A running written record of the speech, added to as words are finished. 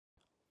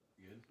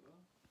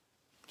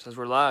Says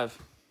we're live.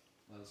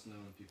 Let us know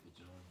when people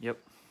join. Yep.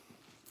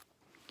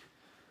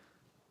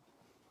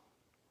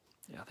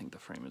 Yeah, I think the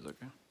frame is okay.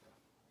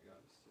 I got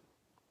this too.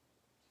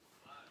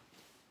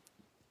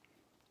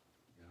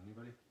 Got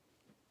anybody?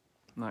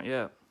 Not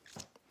yet.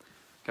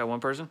 Got one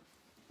person?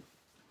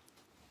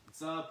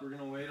 What's up? We're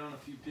gonna wait on a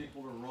few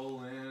people to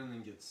roll in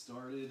and get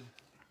started.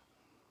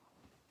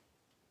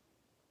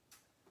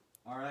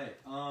 Alright,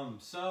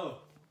 so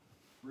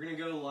we're gonna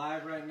go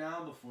live right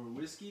now before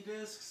Whiskey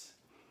Discs.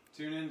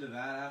 Tune into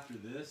that after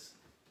this.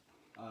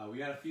 We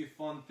got a few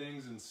fun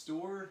things in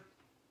store.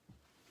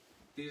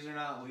 These are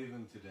not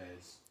leaving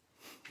today's.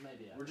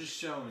 Maybe. We're just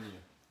showing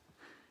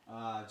you.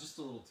 Just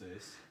a little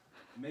taste.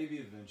 Maybe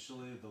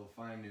eventually they'll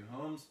find new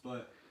homes,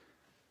 but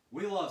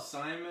we love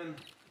Simon.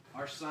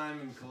 Our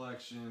Simon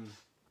collection.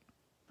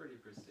 Pretty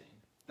pristine.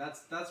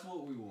 That's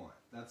what we want.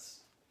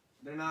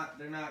 They're not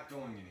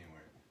going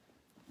anywhere.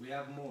 We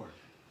have more.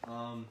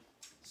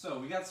 So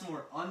we got some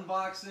more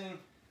unboxing.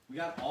 We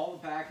got all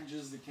the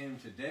packages that came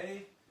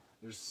today.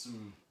 There's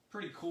some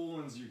pretty cool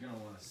ones you're gonna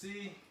want to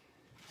see.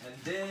 And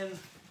then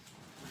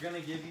we're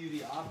gonna give you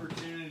the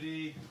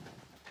opportunity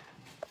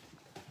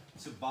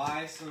to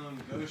buy some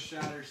Ghost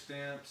Shatter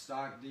Stamp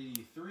stock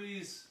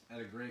DD3s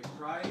at a great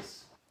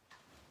price.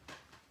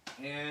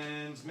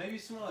 And maybe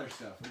some other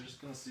stuff. We're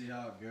just gonna see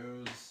how it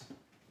goes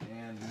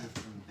and move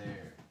from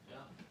there.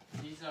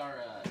 Yeah. These are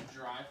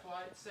dry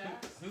flight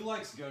sacks. Who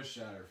likes Ghost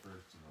Shatter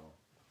first of all?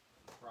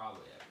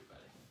 Probably everybody.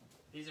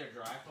 These are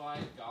dry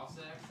flight golf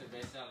sacks. They're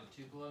based out of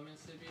Tupelo,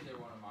 Mississippi. They're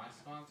one of my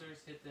sponsors.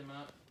 Hit them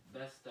up.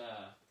 Best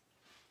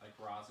like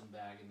rosin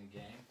bag in the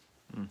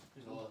game.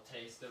 There's a little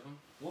taste of them.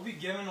 We'll be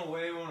giving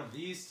away one of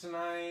these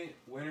tonight.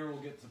 Winner will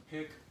get to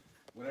pick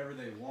whatever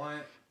they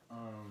want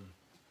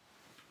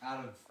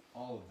out of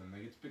all of them.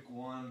 They get to pick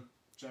one,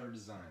 whichever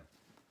design.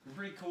 They're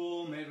pretty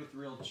cool, made with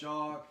real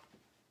chalk.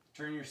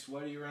 Turn your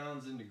sweaty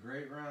rounds into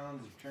great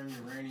rounds, or turn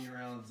your rainy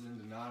rounds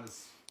into not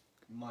as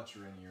much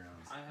rainy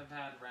rounds. I have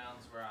had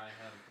rounds where I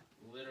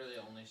have literally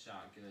only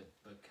shot good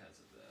because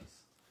of this.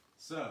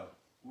 So,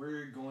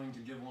 we're going to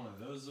give one of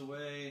those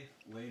away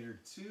later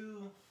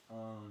too.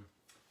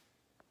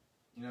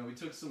 You know, we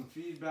took some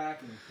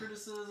feedback and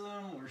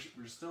criticism.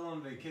 We're still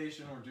on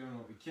vacation. We're doing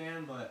what we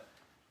can, but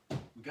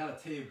we got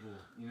a table.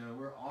 You know,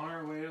 we're on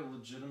our way to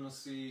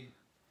legitimacy.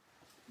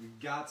 We've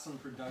got some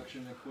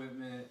production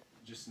equipment,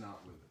 just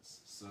not with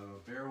us. So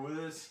bear with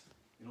us.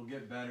 It'll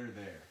get better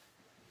there.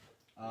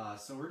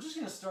 So we're just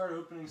going to start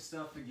opening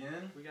stuff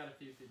again. We got a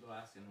few people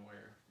asking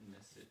where in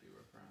Mississippi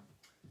we're from.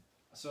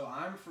 So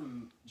I'm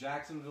from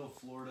Jacksonville,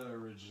 Florida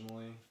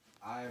originally.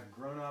 I've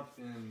grown up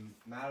in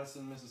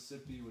Madison,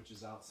 Mississippi, which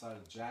is outside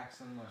of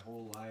Jackson my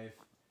whole life.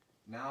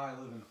 Now I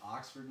live in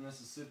Oxford,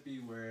 Mississippi,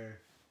 where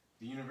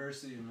the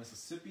University of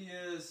Mississippi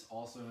is,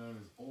 also known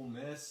as Ole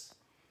Miss.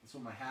 That's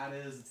what my hat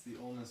is. It's the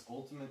Ole Miss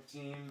Ultimate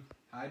Team,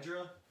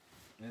 Hydra.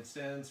 And it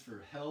stands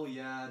for Hell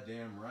Yeah,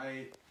 Damn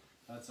Right.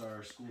 That's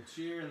our school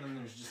cheer, and then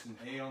there's just an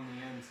A on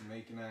the end to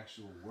make an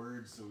actual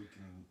word so we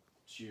can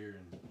cheer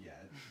and, yeah,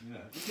 you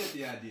know, you get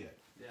the idea.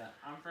 Yeah,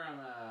 I'm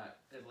from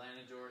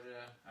Atlanta,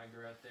 Georgia. I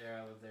grew up there.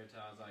 I lived there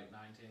till I was like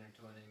 19 or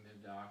 20,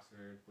 moved to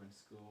Oxford, went to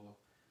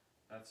school.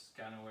 That's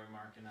kind of where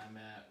Mark and I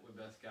met. We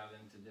both got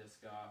into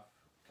disc golf,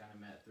 kind of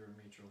met through a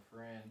mutual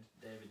friend,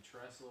 David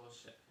Tressel.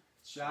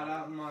 Shout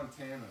out in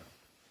Montana.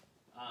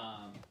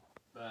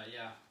 But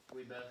yeah,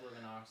 we both live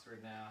in Oxford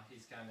now.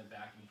 He's kind of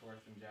back and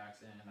forth from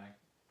Jackson, and I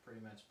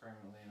pretty much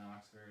permanently in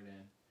Oxford,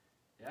 and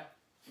yeah.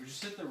 We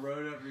just hit the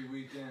road every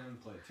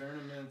weekend, play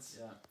tournaments.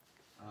 Yeah.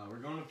 We're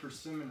going to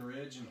Persimmon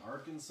Ridge in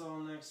Arkansas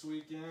next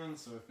weekend,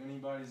 so if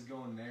anybody's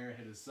going there,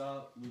 hit us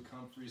up. Luke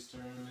Humphrey's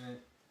tournament.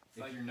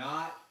 If you're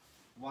not,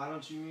 why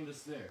don't you meet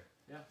us there?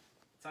 Yeah.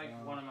 It's like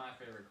one of my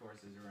favorite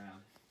courses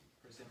around.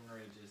 Persimmon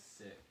Ridge is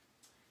sick.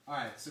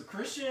 Alright, so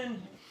Christian,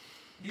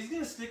 he's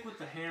going to stick with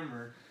the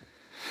hammer.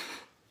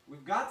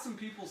 We've got some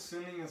people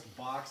sending us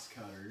box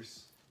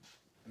cutters.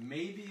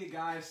 Maybe a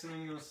guy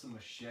sending us a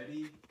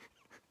machete.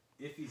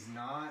 If he's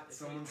not,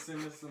 someone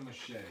send us a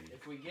machete.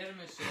 If we get a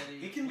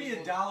machete... It can be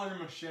 $1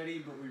 machete,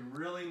 but we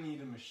really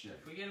need a machete.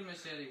 If we get a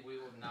machete, we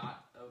will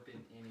not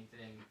open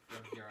anything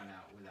from here on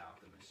out without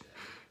the machete.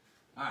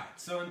 Alright,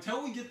 so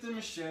until we get the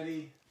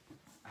machete,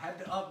 I had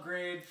to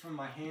upgrade from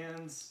my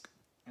hands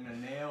and a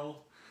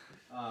nail.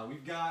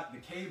 We've got the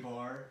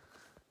K-bar.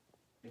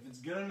 If it's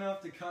good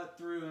enough to cut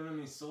through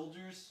enemy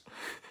soldiers,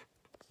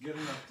 it's good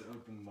enough to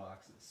open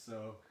boxes.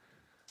 So,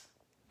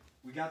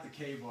 we got the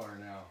K-bar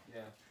now.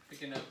 Yeah. It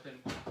can open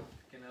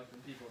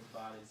people's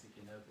bodies. It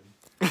can open.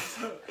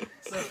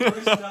 So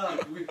first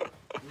up, we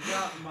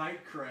got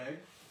Mike Craig.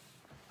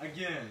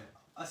 Again,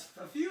 a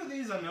few of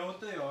these I know what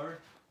they are.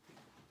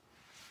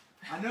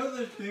 I know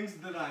they're things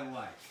that I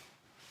like.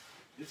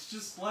 It's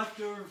just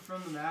leftover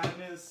from the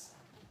madness.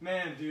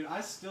 Man, dude, I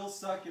still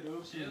suck at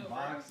opening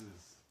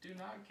boxes. Do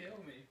not kill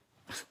me.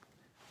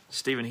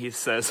 Stephen Heath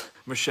says,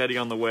 machete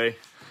on the way.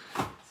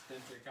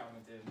 Spencer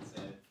commented and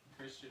said,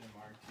 Christian and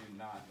Mark do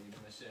not need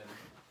a machete.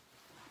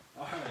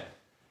 Alright,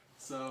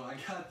 so I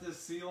got this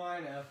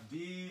C-Line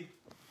FD.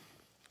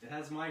 It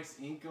has Mike's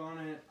ink on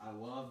it. I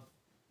love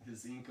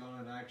his ink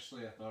on it,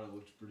 actually. I thought it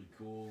looked pretty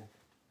cool.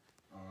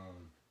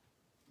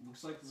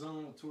 Looks like the Zone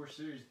Little Tour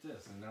Series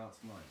disc, and now it's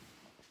mine.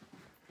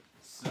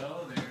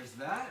 So there's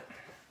that.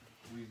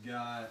 We've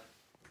got.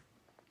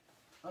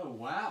 Oh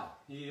wow,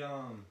 he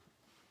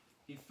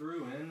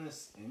threw in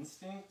this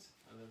Instinct.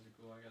 Oh, those are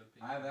cool. I got a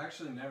peek. I've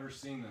actually never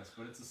seen this,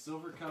 but it's a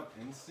Silver Cup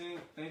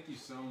Instinct. Thank you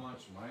so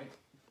much, Mike.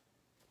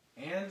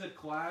 And a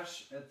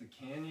Clash at the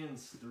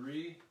Canyons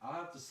 3. I'll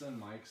have to send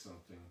Mike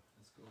something.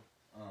 That's cool.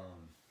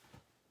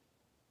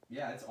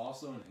 Yeah, it's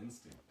also an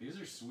Instinct. These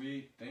are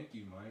sweet. Thank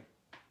you, Mike.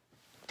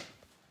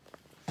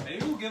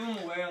 Maybe we'll give them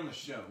away on the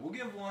show. We'll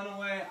give one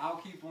away. I'll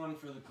keep one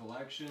for the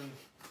collection.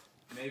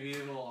 Maybe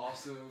it'll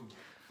also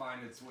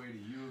find its way to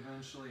you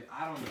eventually.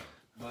 I don't know.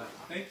 But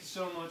thank you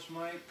so much,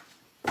 Mike.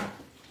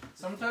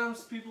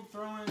 Sometimes people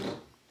throw in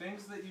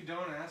things that you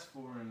don't ask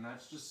for, and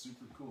that's just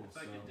super cool. It's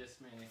like a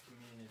Discmania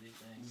community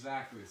thing.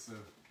 Exactly. So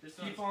This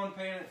keep one's- on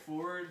paying it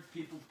forward.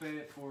 People pay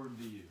it forward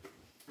to you.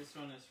 This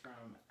one is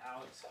from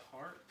Alex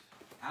Hart.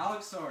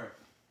 Alex Hart.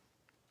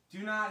 Do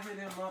not hit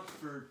him up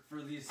for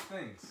these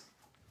things.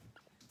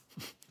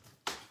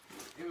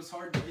 It was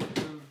hard to get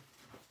him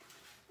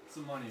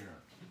some money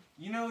around.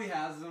 You know he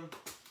has them.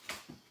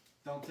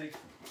 Don't take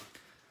them.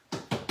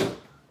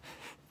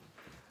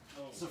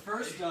 Oh, So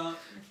first up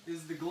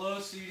is the Glow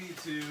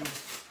CD2,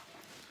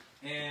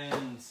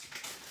 and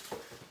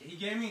he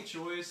gave me a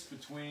choice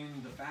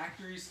between the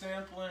factory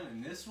stamp one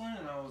and this one,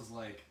 and I was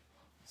like,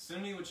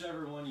 send me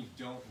whichever one you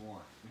don't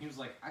want. And he was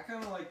like, I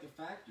kind of like the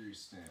factory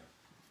stamp.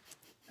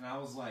 And I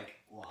was like,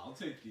 well, I'll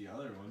take the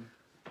other one.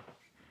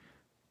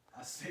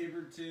 A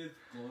Sabertooth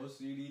Glow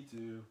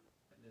CD2,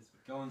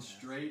 going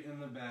straight in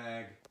the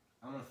bag.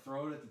 I'm going to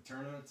throw it at the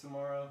tournament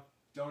tomorrow.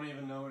 Don't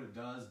even know what it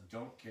does.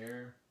 Don't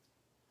care.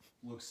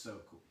 Looks so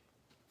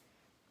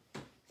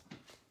cool.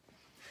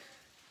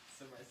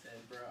 Somebody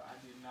said, bro, I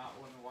do not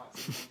want to watch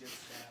someone get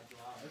stabbed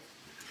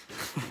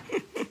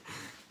live.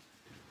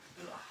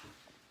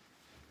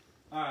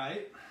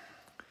 Alright.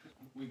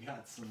 We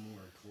got some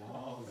more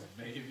claws,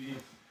 baby.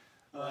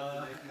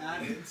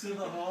 Added to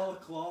the hall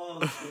of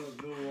claws,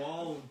 the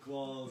wall of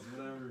claws,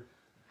 whatever.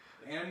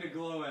 And the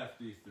Glow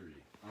FD3.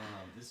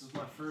 This is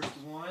my first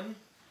one.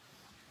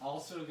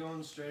 Also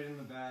going straight in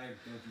the bag.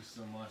 Thank you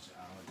so much,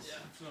 Alex. Yeah,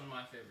 it's one of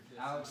my favorite discs.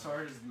 Alex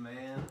Hart is the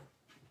man.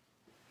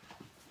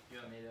 You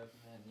want me to open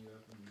that and you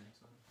open the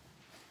next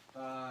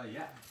one?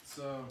 Yeah.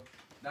 So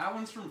that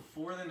one's from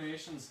For the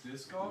Nations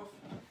Disc Golf.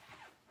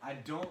 I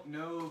don't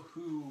know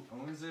who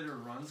owns it or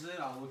runs it.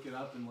 I'll look it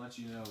up and let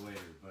you know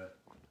later. But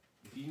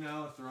if you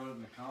know, throw it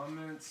in the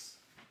comments.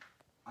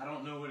 I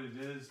don't know what it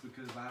is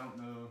because I don't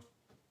know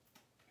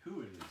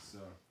who it is. So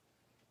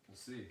we'll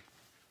see.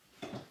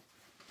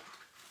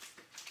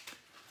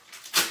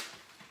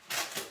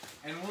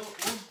 And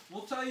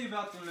we'll tell you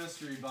about the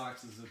mystery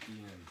boxes at the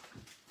end.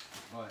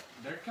 But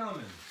they're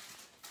coming.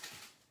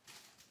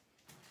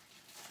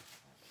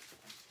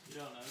 You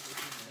don't know this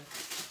one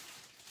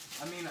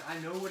is? I mean, I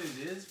know what it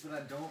is, but I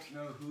don't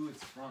know who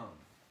it's from.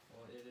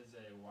 Well, it is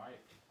a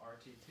white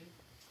RT2.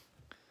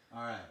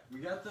 Alright, we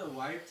got the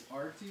wiped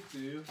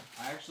RT2.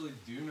 I actually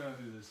do know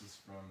who this is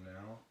from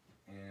now.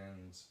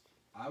 And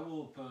I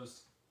will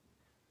post...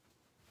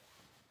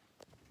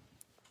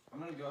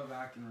 I'm going to go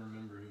back and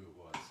remember who it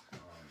was.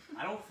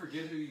 I don't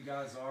forget who you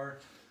guys are.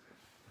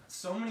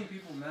 So many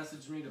people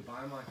message me to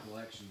buy my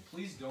collection.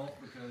 Please don't,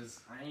 because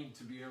I need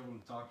to be able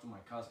to talk to my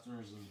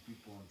customers and the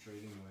people I'm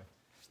trading with.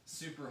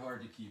 Super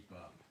hard to keep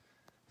up.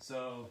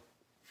 So,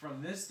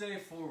 from this day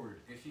forward,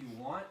 if you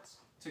want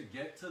to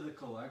get to the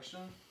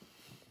collection,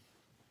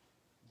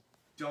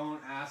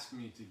 don't ask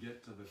me to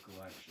get to the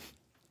collection.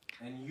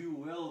 And you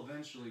will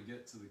eventually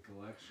get to the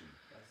collection.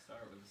 Gotta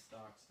start with the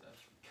stock stuff.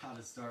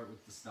 Gotta start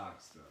with the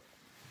stock stuff.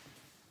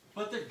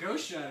 But they're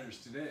Ghost Shatters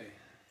today.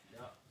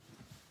 Yep.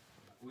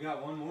 We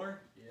got one more?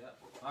 Yep.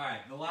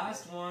 Alright, the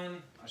last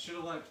one. I should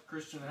have let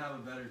Christian have a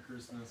better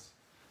Christmas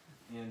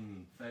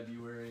in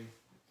February.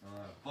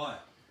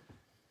 But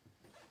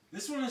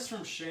this one is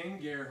from Shane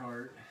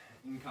Gerhardt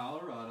in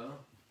Colorado.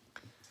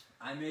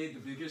 I made the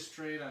biggest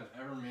trade I've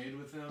ever made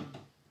with him.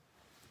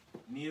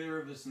 Neither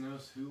of us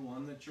knows who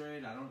won the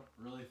trade. I don't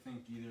really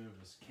think either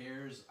of us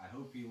cares. I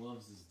hope he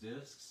loves his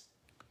discs.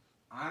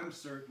 I'm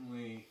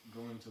certainly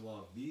going to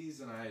love these,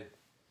 and I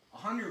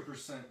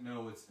 100%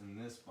 know what's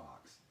in this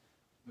box.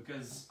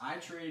 Because I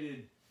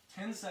traded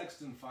 10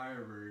 Sexton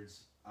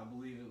Firebirds, I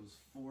believe it was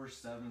 4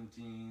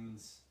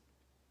 17s,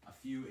 a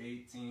few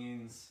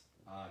 18s,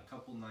 a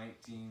couple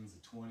 19s,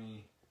 a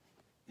 20.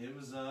 It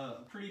was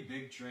a pretty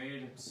big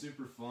trade. It was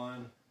super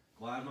fun.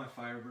 Glad my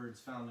Firebirds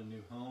found a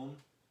new home.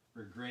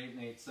 For a great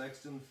Nate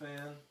Sexton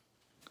fan.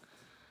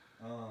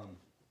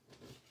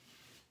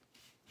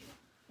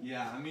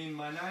 Yeah, I mean,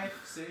 my knife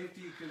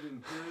safety could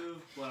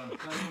improve, but I'm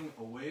cutting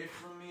away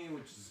from me,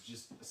 which is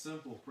just a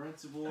simple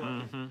principle.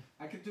 Mm-hmm.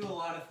 I could do a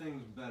lot of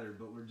things better,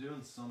 but we're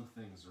doing some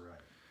things right.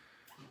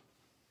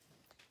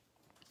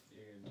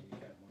 Figured you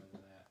got more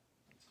than that.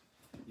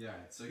 Yeah,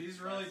 so he's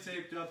really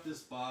taped up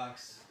this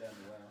box. Done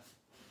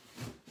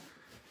well.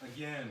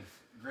 Again,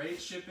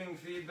 great shipping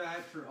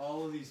feedback for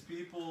all of these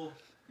people.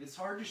 It's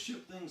hard to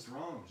ship things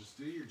wrong. Just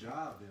do your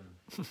job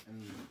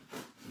and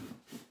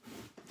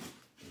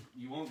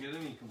you won't get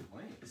any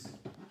complaints.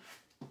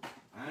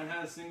 I haven't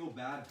had a single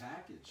bad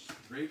package.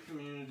 Great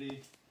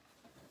community.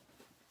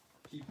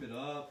 Keep it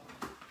up.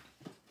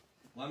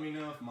 Let me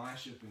know if my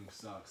shipping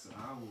sucks and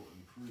I will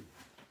improve.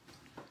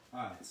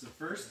 Alright, so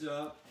first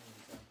up,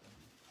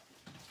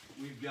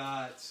 we've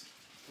got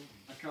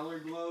a Color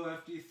Glow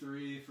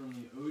FD3 from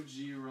the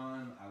OG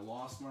run. I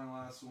lost my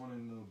last one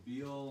in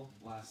Mobile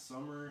last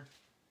summer.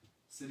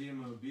 City of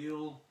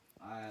Mobile.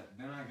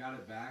 Then I got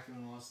it back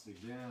and lost it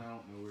again. I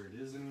don't know where it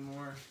is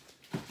anymore.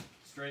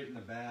 Straight in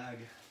the bag.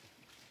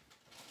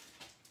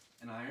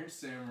 An Iron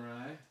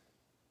Samurai.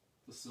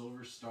 The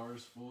Silver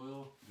Stars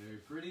foil. Very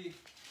pretty.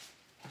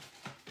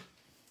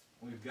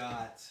 We've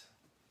got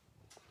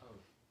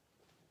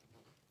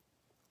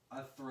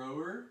a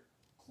Thrower.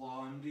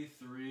 Claw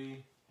MD3.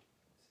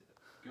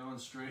 Going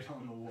straight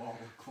on the wall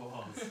with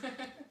claws.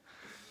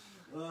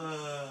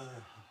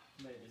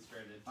 Maybe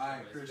straight into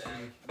Alright, his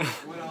Christian. bag.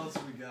 What else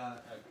we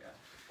got? Okay.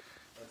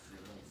 Let's see.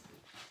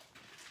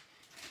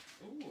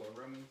 Ooh, a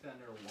Roaming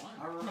Thunder 1.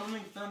 Our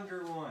Roaming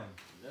Thunder 1.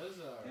 Those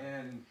are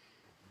And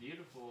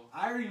beautiful.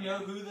 I already know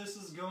who this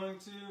is going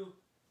to.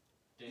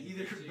 Dang,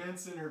 Either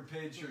Benson or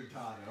Paige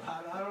Hurtado.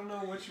 I don't know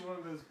which one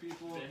of those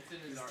people Benson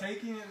is is our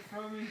taking it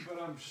from me, but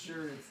I'm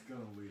sure it's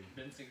going to leave.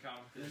 Benson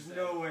commented. There's said-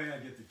 no way I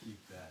get to keep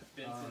that.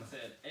 Benson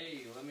said,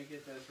 "Hey, let me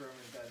get those Roman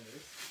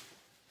Thunders."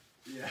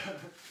 Yeah.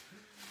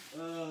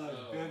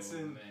 Oh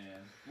Benson,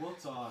 man, we'll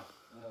talk.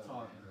 We'll Oh,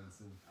 talk, man.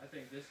 Benson. I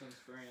think this one's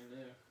brand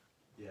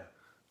new. Yeah.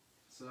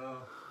 So,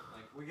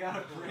 Like we got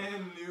a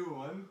brand new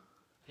one.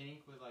 pink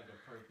with like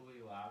a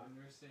purpley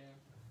lavender stamp.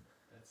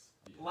 That's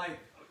beautiful. Like,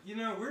 you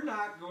know, we're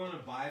not going to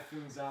buy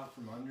things out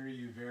from under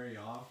you very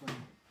often.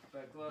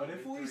 but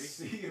If we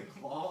see a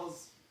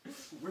clause,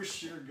 we're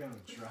sure going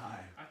to try.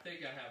 I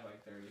think I have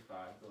like 35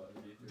 Glow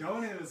D3s.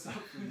 Don't hit us up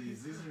for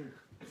these.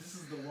 This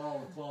is the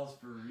wall of claws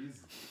for a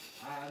reason.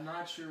 I'm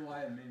not sure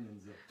why a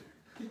minion's up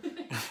there.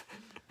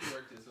 He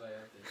worked his way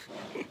up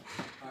there.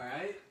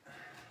 Alright,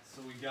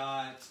 so we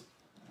got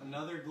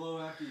another Glow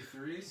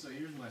FD3, so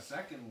here's my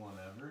second one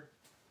ever.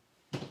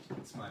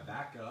 It's my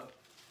backup.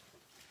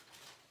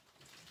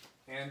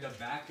 And a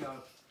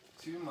backup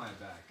to my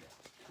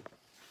backup.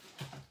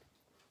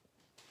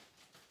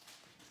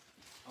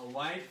 A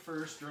light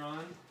first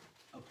run,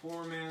 a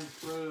Poor Man's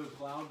Pro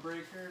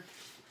Cloudbreaker.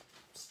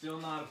 Still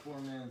not a poor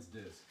man's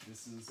disc.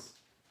 This is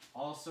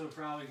also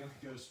probably going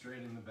to go straight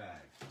in the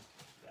bag.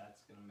 That's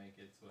gonna make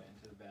its way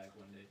into the bag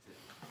one day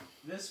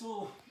too. This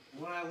will,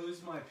 when I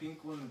lose my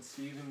pink one that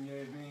Steven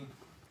gave me,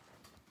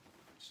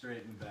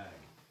 straight in the bag.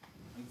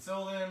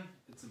 Until then,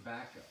 it's a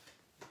backup.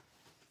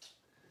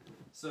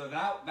 So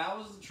that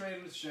was the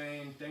trade with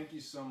Shane. Thank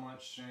you so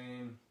much,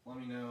 Shane. Let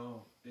me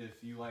know if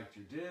you liked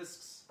your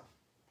discs.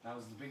 That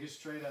was the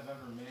biggest trade I've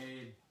ever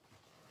made.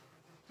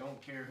 Don't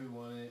care who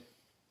won it.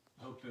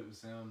 Hope it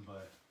was him,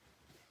 but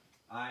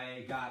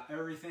I got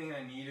everything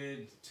I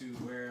needed to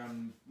where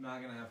I'm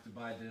not going to have to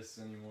buy discs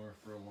anymore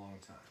for a long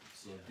time.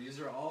 So these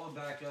are all the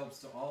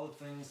backups to all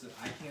the things that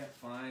I can't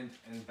find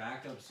and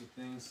backups of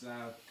things that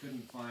I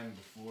couldn't find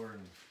before,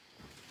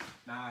 and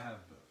now I have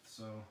both.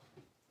 So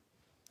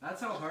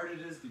that's how hard it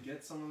is to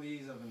get some of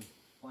these. I've been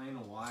playing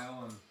a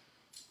while, and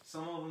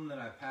some of them that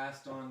I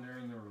passed on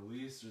during the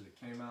release or that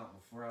came out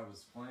before I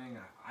was playing,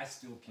 I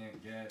still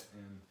can't get,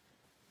 and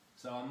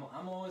so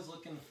I'm always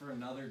looking for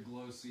another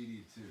Glow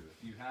CD too.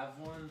 If you have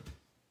one,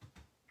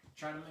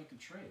 try to make a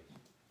trade.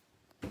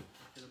 Hit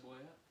a boy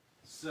up.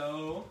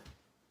 So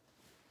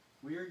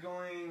we are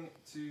going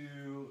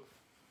to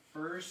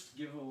first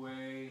give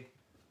away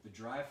the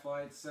dry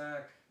flight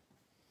sack.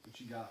 What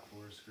you got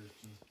for us,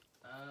 Christian?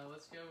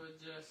 Let's go with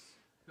just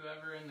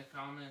whoever in the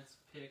comments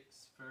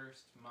picks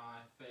first my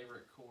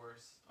favorite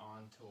course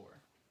on tour.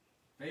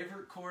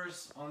 Favorite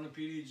course on the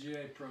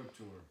PDGA Pro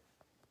Tour.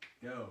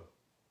 Go.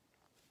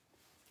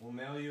 We'll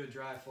mail you a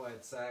dry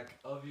flight sack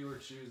of your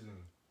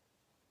choosing.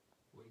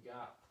 We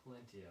got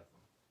plenty of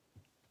them.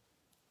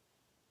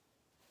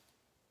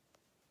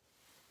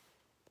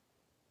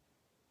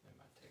 It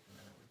might take a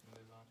minute. We can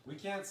move on. We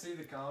can't see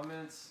the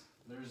comments.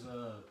 There's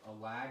a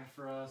lag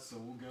for us, so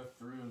we'll go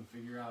through and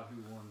figure out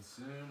who won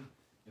soon.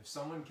 If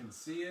someone can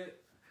see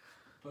it,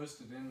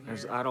 post it in here.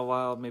 There's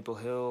Idlewild, Maple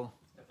Hill.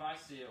 If I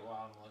see it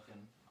while I'm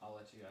looking, I'll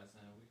let you guys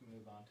know. We can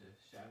move on to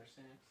shatter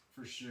stamps.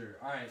 For sure.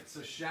 Alright,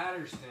 so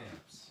shatter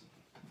stamps.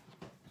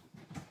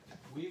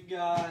 We've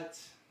got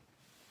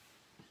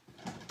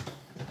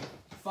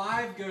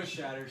 5 Ghost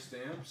Shatter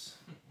stamps,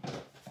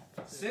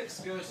 6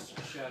 Ghost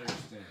Shatter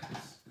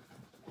stamps.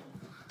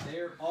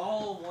 They're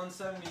all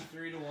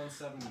 173 to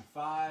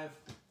 175.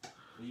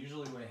 They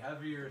usually weigh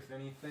heavier, if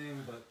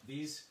anything, but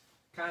these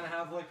kind of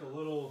have like a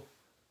little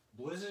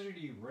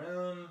blizzardy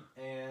rim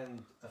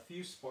and a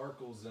few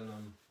sparkles in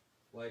them,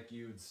 like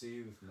you would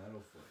see with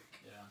Metal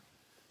Flake.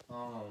 Yeah.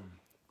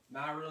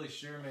 Not really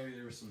sure. Maybe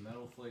there was some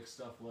metal flake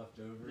stuff left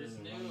over This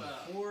in the new, run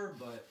before,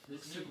 but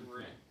This it's new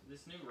super rim,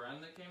 this new run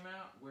that came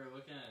out, we were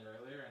looking at it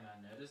earlier, and I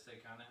noticed they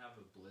kind of have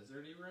a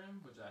blizzardy rim,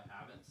 which I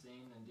haven't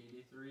seen in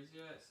DD3s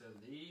yet. So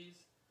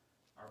these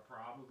are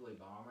probably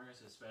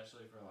bombers,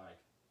 especially for like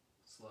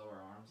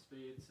slower arm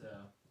speed. So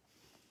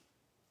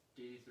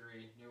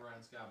DD3 new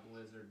run's got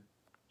blizzard,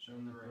 Show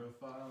them the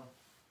profile.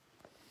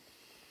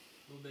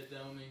 a little bit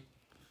domey.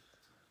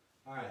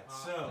 All right,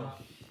 so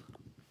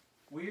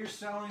we are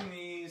selling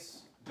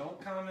these.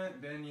 Don't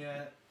comment Ben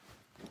yet.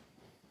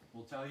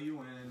 We'll tell you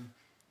when.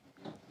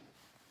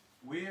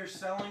 We are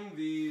selling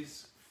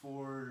these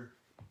for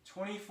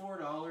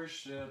 $24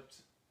 shipped.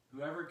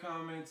 Whoever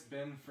comments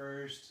Ben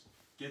first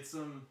gets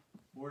them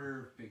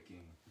order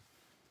picking.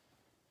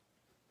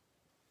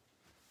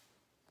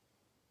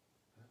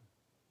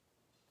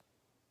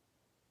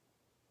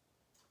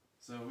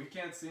 So we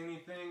can't see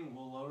anything.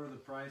 We'll lower the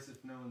price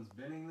if no one's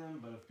bidding them,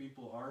 but if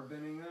people are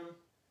bidding them,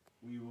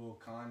 we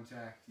will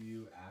contact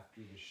you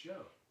after the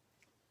show.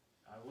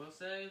 I will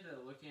say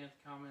that looking at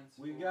the comments,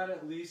 We've got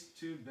at least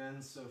 2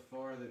 bins so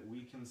far that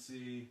we can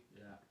see.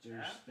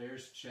 Yeah,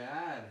 There's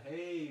Chad.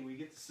 Hey, we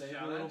get to save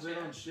Shout a little out bit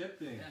Chad. on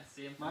shipping. Yeah,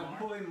 see him My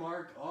tomorrow. boy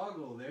Mark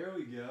Ogle. There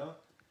we go.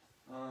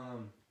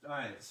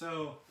 Alright,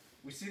 so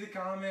we see the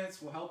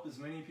comments. We'll help as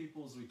many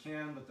people as we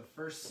can, but the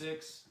first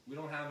 6, we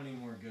don't have any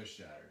more Ghost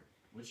Shatter.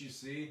 What you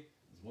see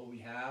is what we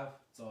have.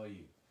 It's all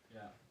you.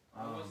 Yeah.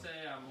 I will say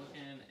I'm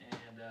looking,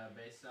 and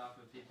based off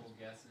of people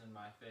guessing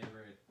my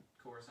favorite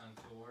course on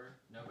tour,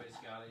 nobody's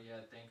got it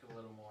yet. Think a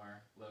little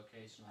more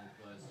locationally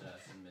close to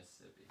us in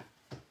Mississippi.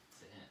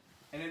 It's a hint.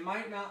 And it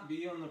might not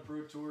be on the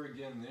Pro Tour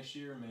again this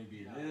year,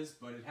 maybe it is,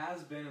 but it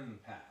has been in the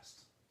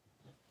past.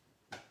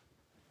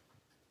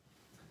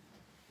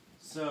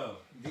 So,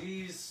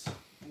 these,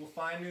 we'll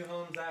find new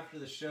homes after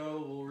the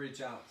show, we'll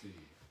reach out to you.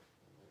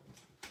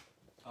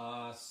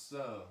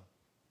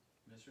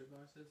 Mystery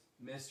boxes?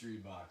 Mystery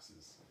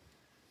boxes.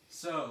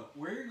 So,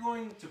 we're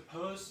going to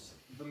post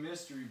the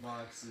mystery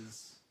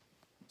boxes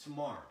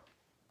tomorrow.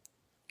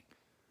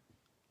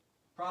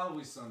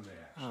 Probably Sunday,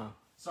 actually. Huh.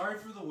 Sorry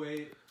for the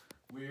wait.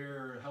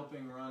 We're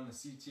helping run the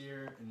C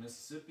tier in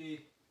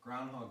Mississippi,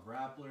 Groundhog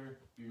Grappler.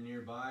 If you're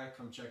nearby,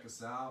 come check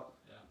us out.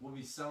 Yeah. We'll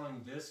be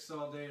selling discs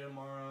all day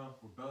tomorrow.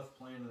 We're both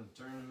playing in the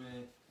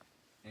tournament,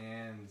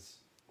 and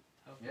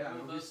Hopefully yeah, we'll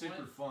it'll be both super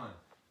win. fun.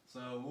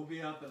 So we'll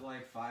be up at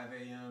like 5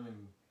 a.m.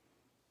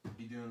 and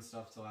be doing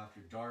stuff till after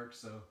dark.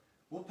 So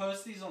we'll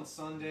post these on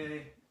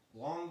Sunday,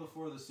 long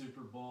before the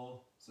Super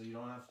Bowl, so you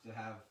don't have to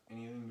have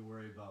anything to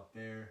worry about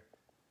there.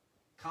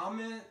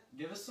 Comment,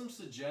 give us some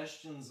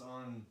suggestions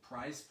on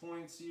price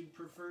points you'd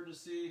prefer to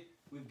see.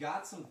 We've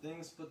got some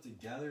things put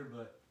together,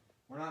 but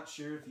we're not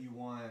sure if you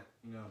want,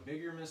 you know,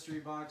 bigger mystery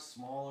box,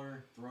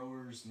 smaller,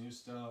 throwers, new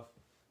stuff,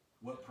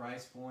 what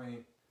price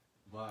point.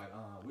 But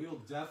we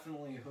will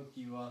definitely hook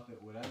you up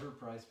at whatever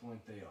price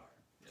point they are.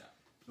 Yeah.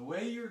 The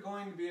way you're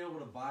going to be able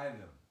to buy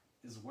them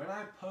is when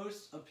I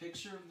post a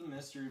picture of the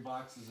mystery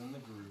boxes in the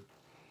group,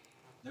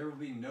 there will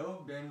be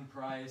no bin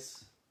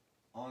price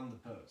on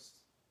the post.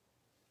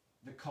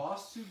 The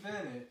cost to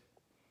bin it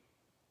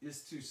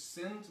is to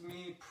send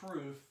me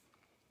proof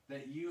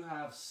that you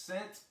have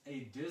sent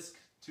a disc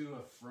to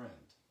a friend.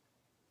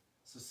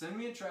 So send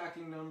me a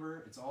tracking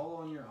number. It's all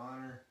on your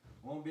honor.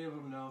 Won't be able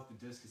to know if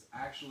the disc has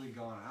actually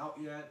gone out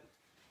yet,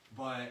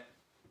 but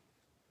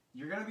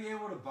you're going to be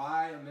able to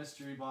buy a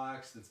mystery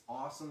box that's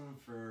awesome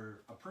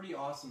for a pretty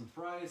awesome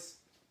price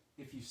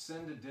if you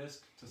send a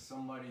disc to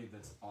somebody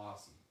that's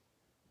awesome.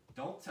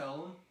 Don't tell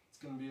them. It's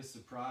going to be a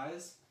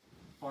surprise.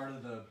 Part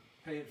of the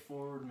pay it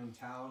forward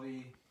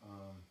mentality.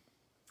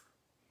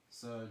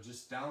 So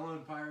just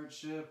download Pirate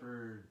Ship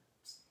or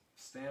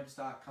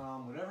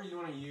stamps.com, whatever you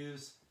want to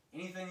use.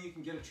 Anything you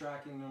can get a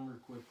tracking number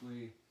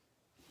quickly.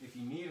 If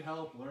you need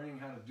help learning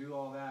how to do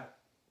all that,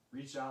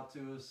 reach out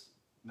to us.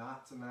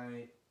 Not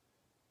tonight,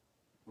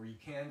 or you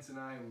can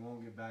tonight. We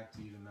won't get back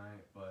to you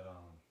tonight, but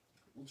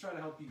we'll try to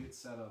help you get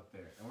set up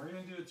there. And we're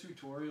going to do a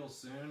tutorial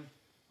soon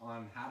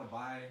on how to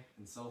buy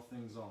and sell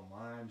things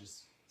online.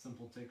 Just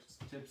simple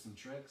tips and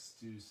tricks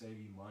to save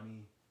you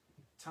money,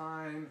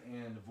 time,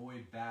 and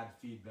avoid bad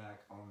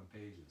feedback on the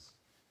pages.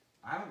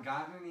 I haven't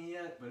gotten any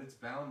yet, but it's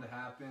bound to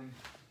happen.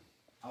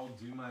 I'll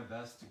do my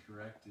best to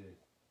correct it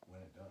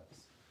when it does.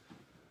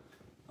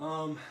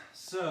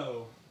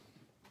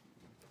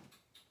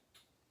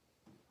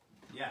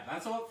 Yeah,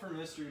 that's all for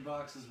mystery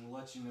boxes. We'll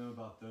let you know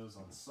about those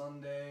on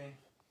Sunday.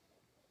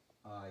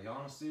 Y'all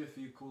want to see a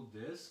few cool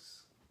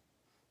discs?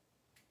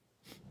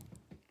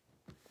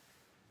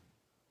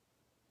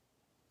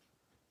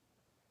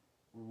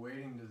 We're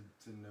waiting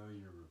to know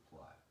your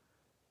reply.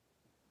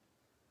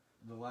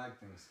 The lag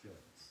thing's killing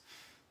us.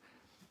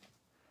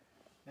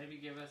 Maybe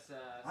give us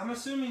I'm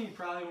assuming you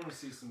probably want to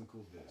see some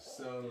cool discs.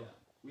 So, yeah.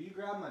 will you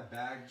grab my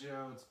bag,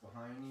 Joe? It's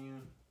behind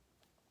you.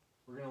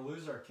 We're going to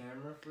lose our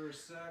camera for a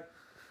sec.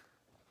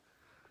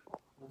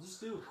 We'll just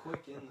do a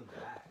quick in the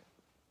bag.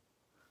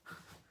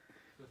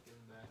 Quick in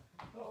the back.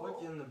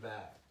 Quick in the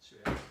bag. Should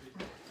we ask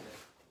people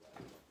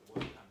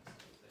what kind of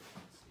stuff they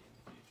want to see in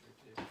the future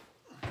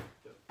too?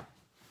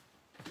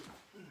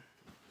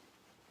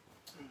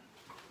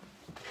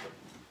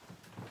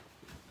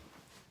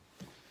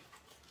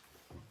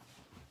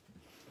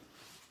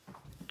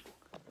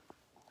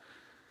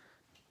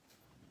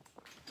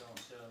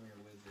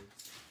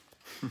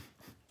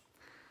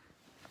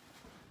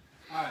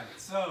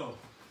 So,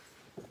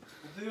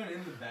 we'll do an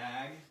in the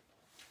bag.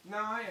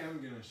 Now I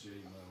am gonna show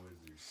you my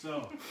wizards.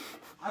 So,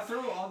 I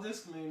throw all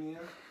Discmania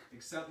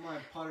except my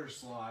putter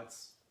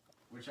slots,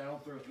 which I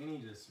don't throw any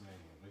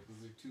Discmania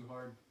because they're too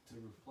hard to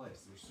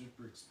replace. They're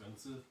super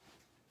expensive.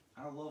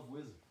 I love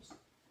wizards.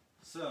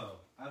 So,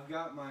 I've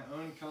got my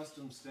own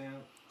custom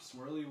stamp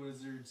swirly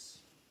wizards.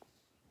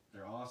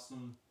 They're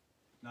awesome.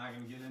 Not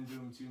gonna get into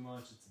them too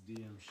much, it's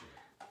DM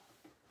shit.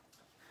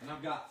 And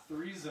I've got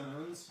 3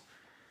 zones.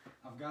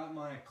 I've got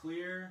my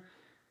clear,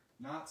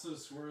 not so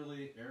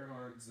swirly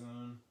Earhart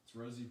zone. It's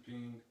rosy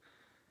pink,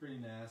 pretty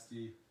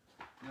nasty.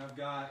 And I've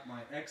got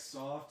my X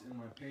Soft and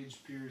my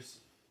Page Pierce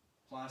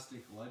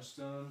plastic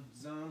ledgestone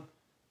zone.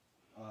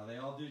 They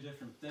all do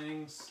different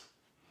things.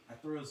 I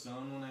throw a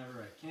zone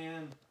whenever I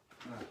can,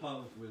 and I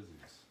putt with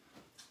wizards.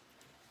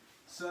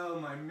 So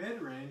my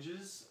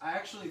mid-ranges, I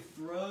actually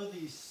throw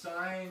the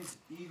signed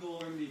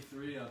Eagle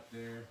MD3 up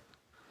there.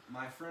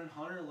 My friend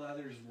Hunter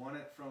Leathers won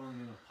it from him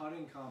in a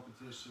putting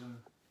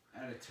competition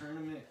at a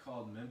tournament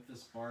called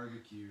Memphis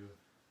Barbecue,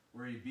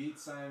 where he beat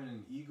Simon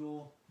and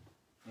Eagle,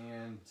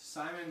 and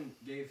Simon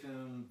gave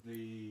him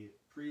the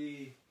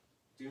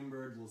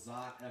pre-Doomberg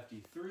Lazat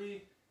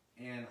FD3,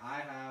 and I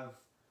have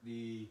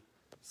the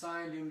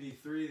signed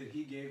MD3 that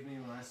he gave me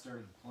when I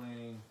started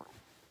playing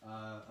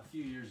a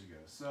few years ago.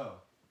 So,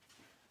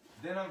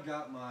 then I've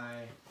got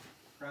my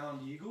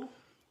Crowned Eagle.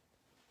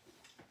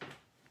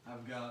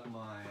 I've got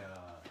my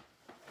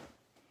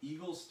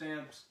Eagle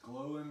Stamped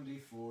Glow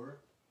MD4.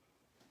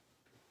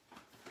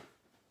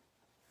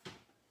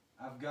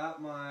 I've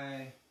got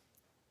my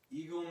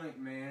Eagle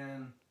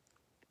McMahon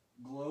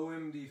Glow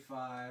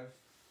MD5.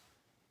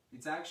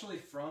 It's actually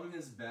from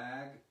his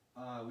bag.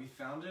 We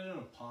found it in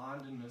a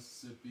pond in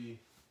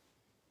Mississippi.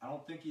 I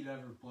don't think he'd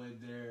ever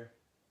played there.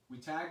 We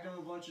tagged him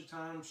a bunch of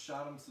times,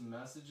 shot him some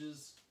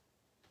messages.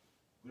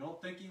 We don't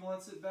think he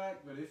wants it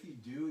back, but if you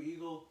do,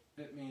 Eagle,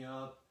 hit me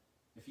up.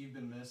 If you've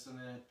been missing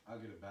it, I'll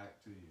get it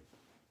back to you.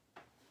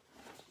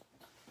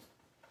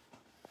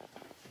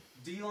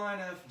 D-Line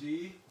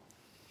FD.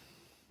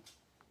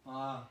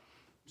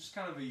 Just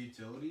kind of a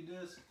utility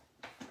disc.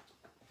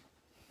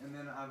 And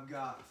then I've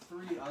got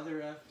 3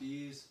 other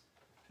FDs.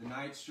 The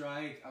Night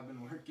Strike, I've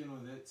been working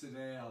with it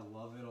today. I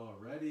love it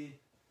already.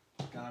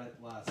 Got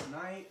it last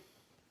night.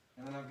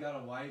 And then I've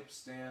got a wipe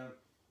stamp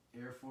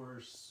Air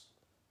Force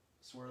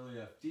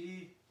Swirly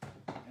FD.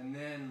 And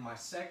then my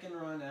second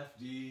run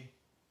FD,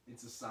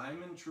 it's a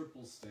Simon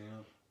triple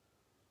stamp.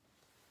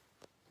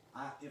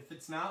 If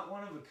it's not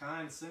one of a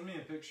kind, send me a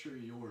picture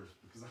of yours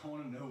because I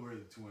want to know where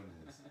the twin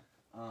is.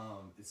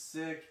 It's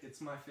sick. It's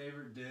my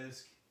favorite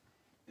disc.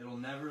 It'll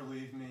never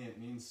leave me. It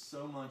means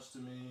so much to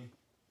me.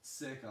 It's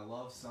sick. I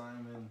love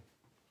Simon.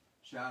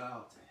 Shout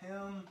out to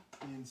him.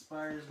 He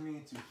inspires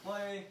me to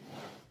play.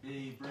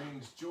 He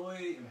brings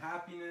joy and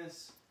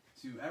happiness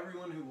to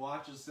everyone who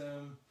watches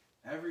him.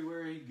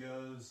 Everywhere he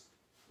goes,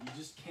 you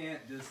just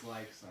can't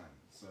dislike Simon.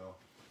 So,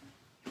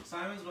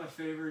 Simon's my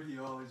favorite. He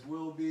always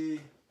will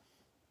be.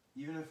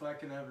 Even if I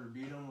can never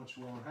beat him, which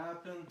won't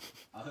happen,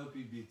 I hope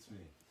he beats me.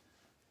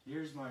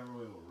 Here's my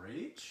Royal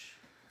Rage.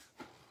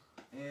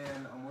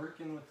 And I'm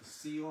working with the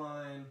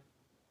C-Line.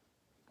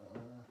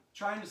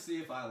 Trying to see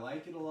if I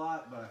like it a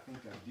lot, but I think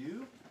I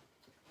do.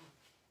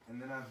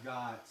 And then I've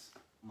got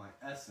my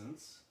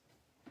Essence.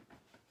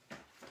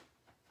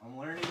 I'm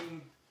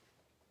learning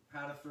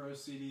how to throw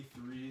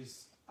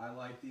CD3s. I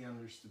like the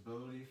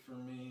understability for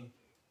me.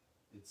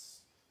 It's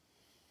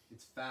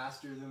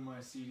faster than my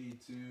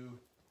CD2.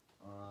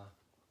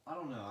 I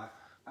don't know.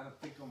 I don't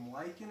think I'm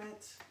liking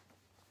it.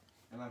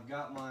 And I've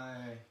got my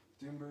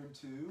Doomberg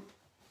 2.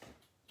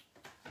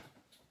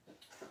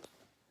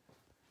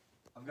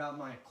 I've got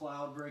my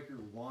Cloudbreaker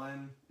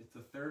 1. It's the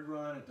 3rd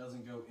run. It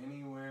doesn't go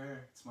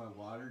anywhere. It's my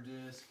water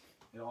disc.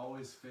 It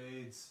always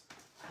fades.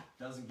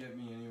 Doesn't get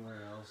me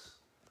anywhere else.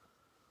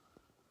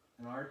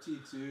 An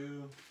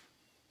RT2.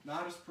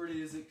 Not as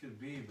pretty as it could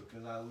be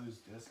because I lose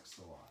discs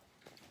a lot.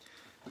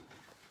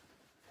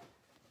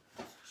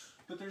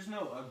 But there's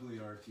no ugly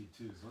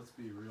RT2s. Let's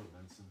be real,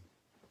 Vincent.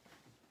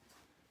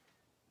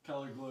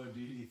 Color Glow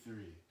DD3.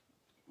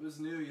 It was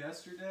new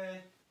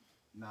yesterday.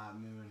 Not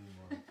new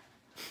anymore.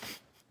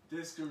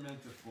 Discs are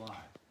meant to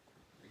fly.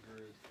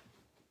 Agreed.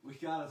 We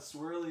got a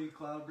swirly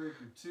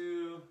Cloudbreaker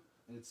 2.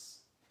 It's,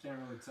 can't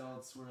really tell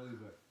it's swirly,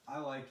 but I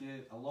like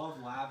it. I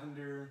love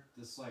lavender,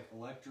 this like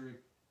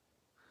electric,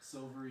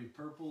 silvery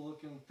purple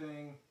looking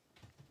thing.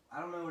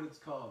 I don't know what it's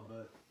called,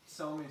 but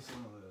sell me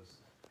some of those.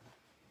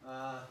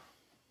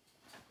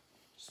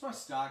 Just my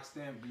stock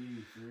stamp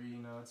DD3, you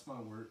know, it's my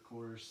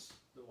workhorse.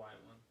 The white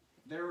one.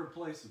 They're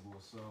replaceable,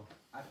 so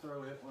I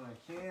throw it when I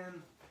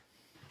can.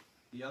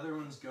 The other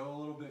ones go a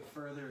little bit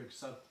further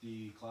except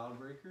the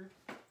Cloudbreaker.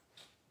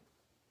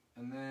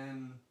 And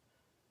then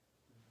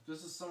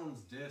this is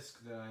someone's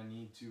disc that I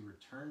need to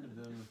return to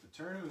them at the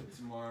tournament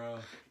tomorrow.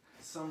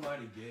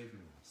 Somebody gave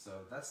me, so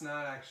that's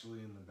not actually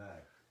in the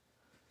bag.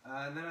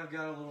 And then I've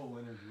got a little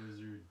Winter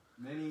Wizard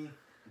mini.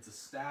 It's a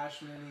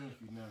stash mini if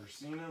you've never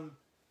seen them.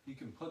 You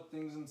can put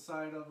things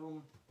inside of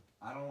them.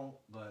 I don't,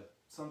 but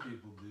some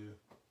people do.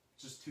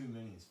 just too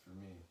minis for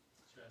me.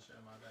 Should I show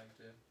my bag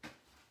too?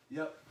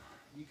 Yep,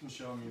 you can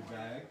show him your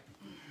bag.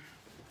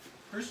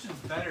 Christian's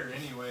better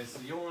anyway, so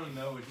you'll want to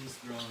know what he's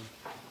throwing.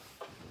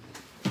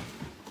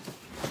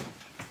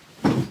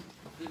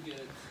 The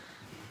goods.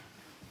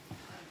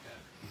 Okay.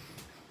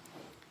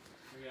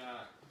 We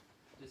got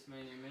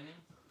Discmania Mini.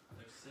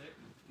 They're sick.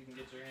 You can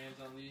get your hands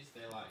on these.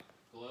 They like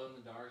glow in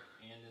the dark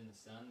and in the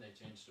sun. They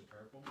change to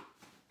purple.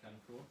 Kind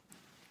of cool.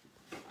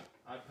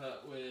 I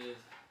put with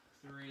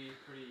 3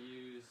 pretty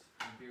used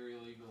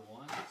Imperial Eagle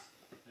ones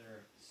that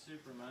are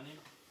super money.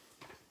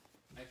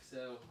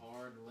 XO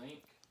Hard Link.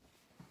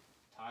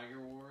 Tiger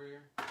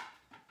Warrior.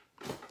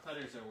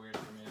 Putters are weird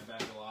for me. I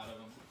bag a lot of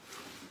them.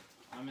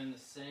 I'm in the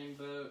same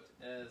boat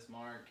as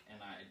Mark,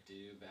 and I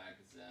do bag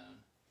zone.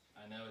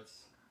 I know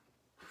it's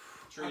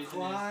A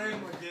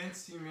crime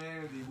against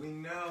humanity. We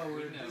know.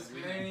 We're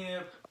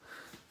Discmania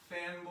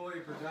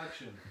fanboy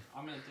production.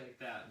 I'm gonna take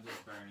that and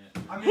just burn it.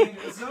 I mean,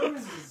 a zone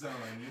is a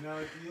zone. You know,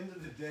 at the end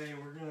of the day,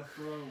 we're gonna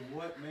throw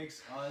what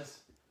makes us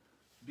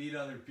beat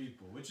other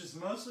people, which is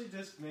mostly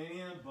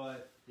Discmania,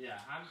 but Yeah,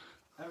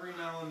 every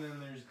now and then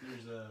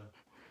there's a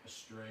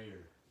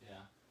strayer. yeah.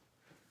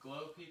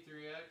 Glow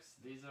P3X.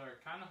 These are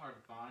kind of hard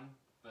to find,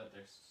 but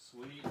they're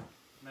sweet.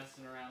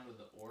 Messing around with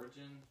the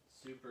Origin,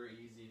 super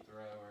easy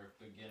thrower,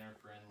 beginner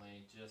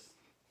friendly, just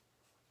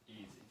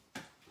easy.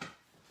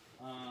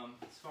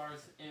 As far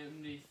as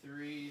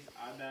MD3s,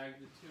 I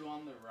bagged the 2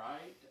 on the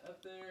right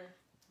up there,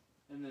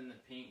 and then the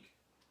pink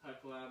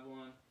Huck Lab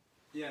one.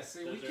 Yeah,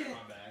 see, Those we are in can't.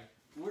 my bag.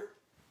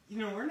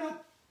 We're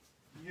not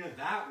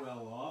that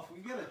well off. We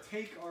gotta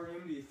take our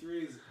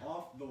MD3s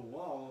off the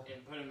wall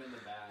And put them in the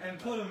bag. and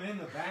put them in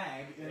the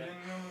bag, and Yeah. then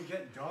when we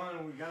get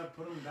done, we gotta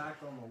put them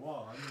back on the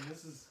wall. I mean,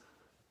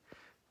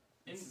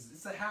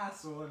 it's a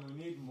hassle, and we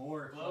need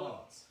more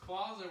claws.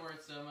 Claws are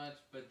worth so much,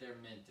 but they're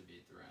meant to be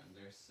thrown.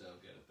 They're so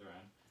good at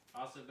throwing.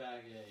 I also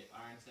bag a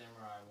Iron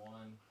Samurai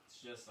 1. It's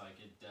just like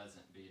it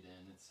doesn't beat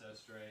in. It's so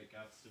straight,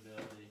 got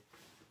stability.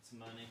 It's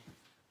money.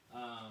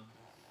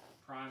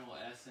 Primal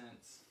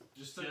Essence.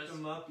 Just took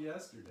them up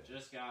yesterday.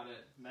 Just got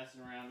it.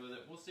 Messing around with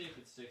it. We'll see if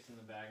it sticks in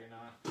the bag or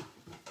not.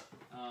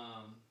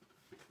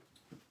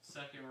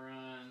 Second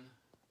run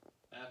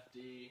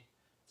FD.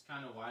 It's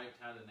kind of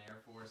wiped. Had an Air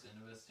Force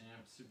Innova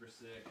stamp. Super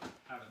sick.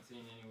 Haven't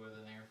seen any with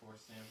an Air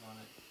Force stamp on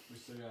it. We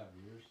still got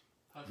viewers.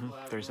 Huck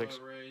Lab 36.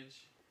 Royal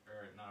Rage.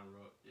 Or not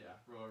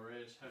Royal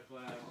Ridge. Huck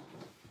Lab.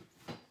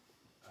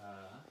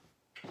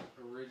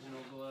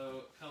 Original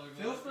Glow. Color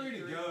Glow. Feel free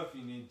to P3. go if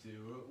you need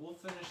to. We'll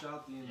finish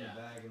out the end of Yeah.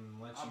 the bag and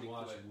let I'll you be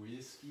watch quick.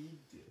 Whiskey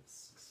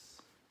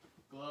Discs.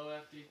 Glow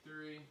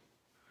FD3.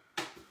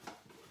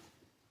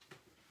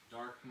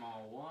 Dark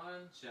Mall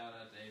 1. Shout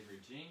out to Avery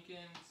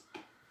Jenkins.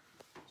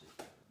 Just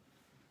got it.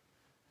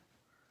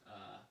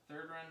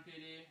 Third run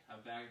PD.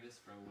 I've bagged this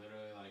for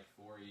literally like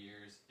 4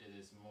 years. It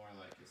is more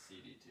like a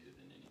CD2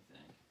 than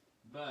anything.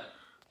 But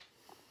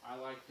I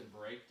like to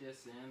break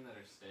discs in that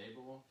are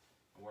stable.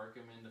 Work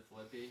them into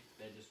flippy.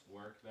 They just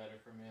work better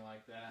for me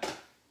like that.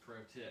 Pro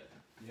tip.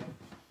 Yep.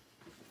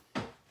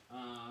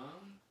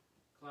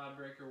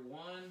 Cloudbreaker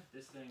 1.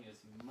 This thing is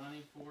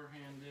money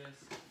forehand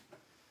disc.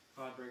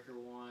 Cloudbreaker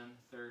 1,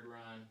 third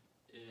run.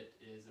 It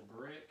is a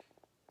brick.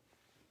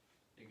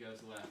 It goes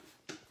left.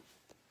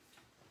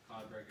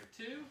 Cloudbreaker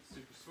 2,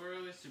 super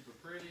swirly, super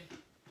pretty.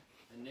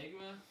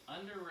 Enigma,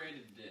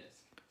 underrated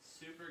disc.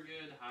 Super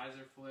good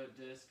hyzer flip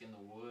disc in the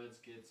woods,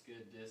 gets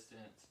good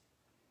distance.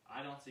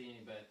 I don't see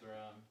anybody throw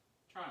them.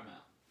 Try them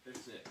out. They're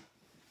sick.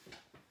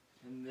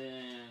 And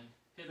then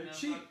They're Hypno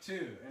cheap Huck,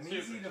 too, and Super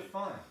easy to cheap.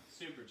 find.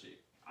 super cheap.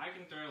 I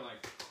can throw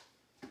like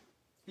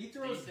He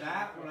throws Decent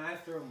that before. when I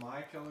throw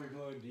my Color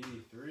Glow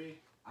DD3.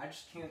 I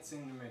just can't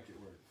seem to make it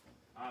work for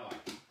me. I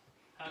like it.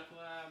 Huck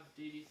Lab,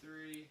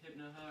 DD3,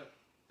 Hypno Huck,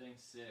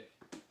 thing's sick.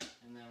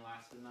 And then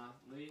last but not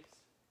least,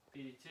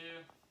 PD2,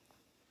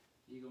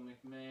 Eagle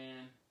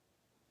McMahon,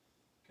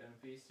 Kevin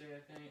Feast Day,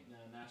 I think, no,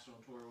 National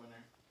Tour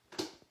winner.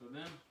 But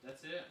then,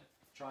 that's it.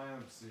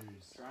 Triumph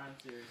Series. Trying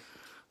series.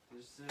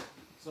 Just sick.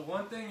 So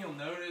one thing you'll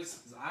notice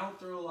is I don't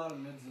throw a lot of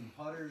mids and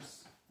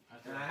putters,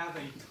 and I have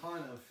a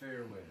ton of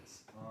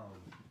fairways.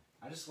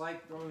 I just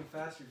like throwing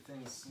faster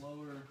things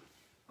slower.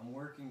 I'm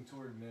working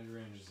toward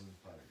mid-ranges and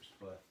putters,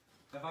 but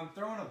if I'm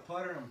throwing a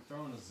putter, I'm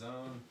throwing a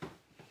zone.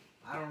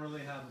 I don't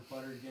really have a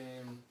putter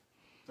game.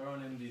 Throw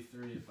an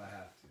MD3 if I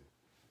have to.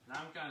 And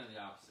I'm kind of the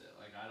opposite.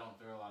 Like, I don't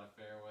throw a lot of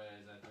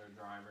fairways. I throw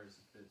drivers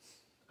if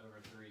it's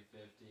over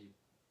 350.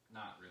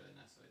 Not really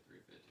necessarily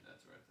 350.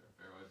 That's where I throw a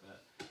fairway.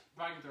 But if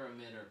I can throw a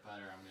mid or a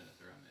putter, I'm going to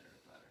throw a mid or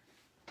a putter.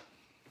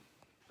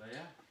 But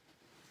yeah.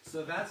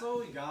 So that's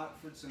all we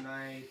got for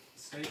tonight.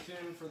 Stay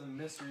tuned for the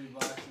mystery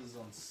boxes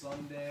on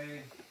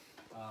Sunday.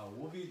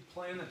 We'll be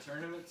playing the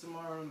tournament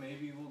tomorrow.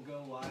 Maybe we'll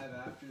go live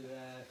after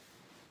that.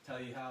 Tell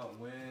you how it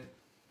went.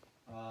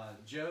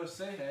 Joe,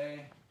 say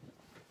hey.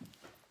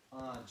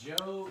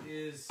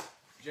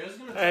 Joe's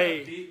gonna try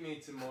to beat me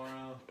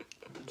tomorrow.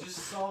 He just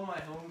saw my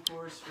home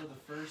course for the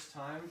first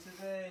time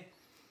today.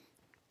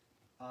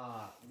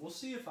 We'll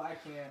see if I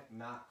can't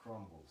not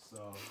crumble.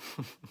 So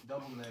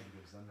double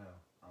negatives, I know.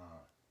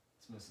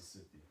 It's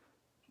Mississippi.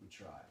 We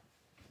try.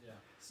 Yeah.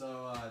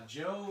 So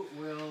Joe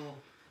will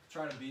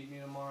try to beat me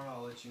tomorrow.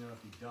 I'll let you know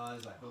if he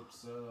does. I hope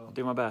so. I'll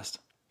do my best.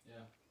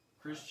 Yeah.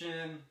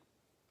 Christian,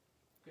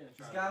 Gonna he's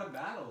try got to- a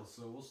battle,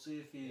 so we'll see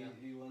if he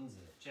wins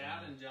it.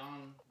 Chad and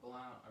John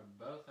Blount are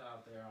both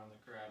out there on the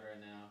crowd right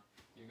now.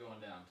 You're going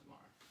down tomorrow.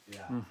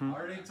 Yeah.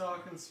 Already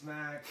talking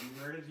smack.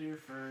 You heard it here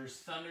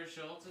first. Thunder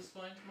Schultz is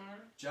playing tomorrow?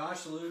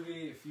 Josh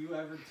Luby, if you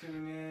ever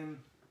tune in,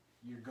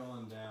 you're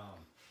going down.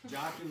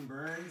 Jockin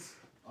Burns,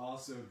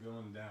 also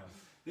going down.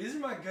 These are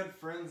my good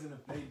friends, and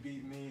if they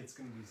beat me, it's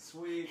going to be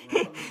sweet. We're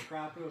all going to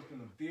crack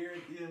open a beer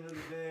at the end of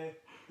the day.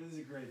 This is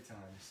a great time.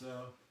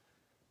 So,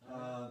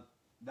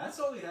 that's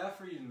all we have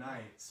for you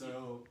tonight.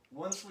 So,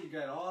 once we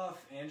get off,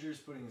 Andrew's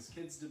putting his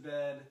kids to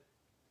bed.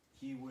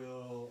 He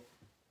will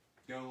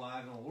go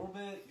live in a little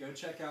bit. Go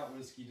check out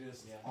Whiskey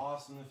Disc. It's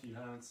awesome if you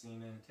haven't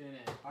seen it. Tune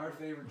in. Our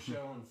favorite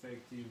show on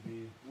Fake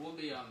TV. We'll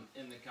be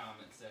in the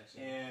comment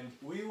section. And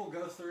we will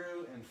go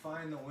through and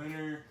find the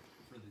winner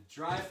for the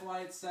Dry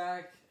Flight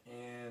Sack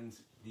and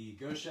the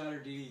Ghost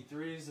Shatter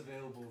DD3 is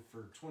available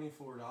for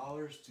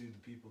 $24 to the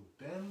people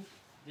that bend.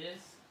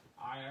 This,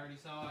 I already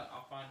saw it.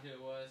 I'll find who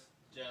it was.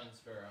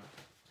 Jonesboro.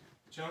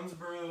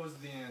 Jonesboro is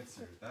the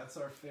answer. That's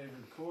our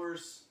favorite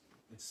course.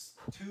 It's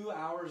 2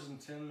 hours and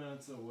 10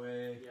 minutes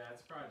away. Yeah,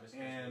 it's probably just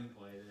because And we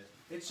played it.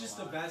 It's just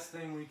the best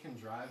thing we can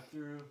drive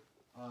through,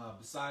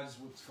 besides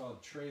what's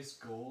called Trace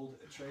Gold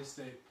at Trace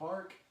State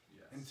Park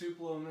in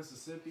Tupelo,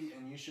 Mississippi,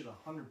 and you should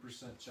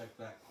 100% check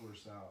that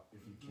course out if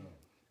you can.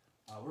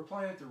 We're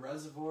playing at the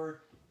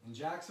Reservoir in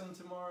Jackson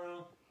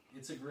tomorrow.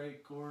 It's a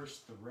great course,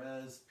 the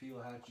Res,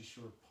 Pelahatchie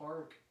Shore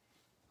Park.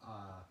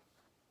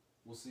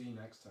 We'll see you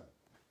next time.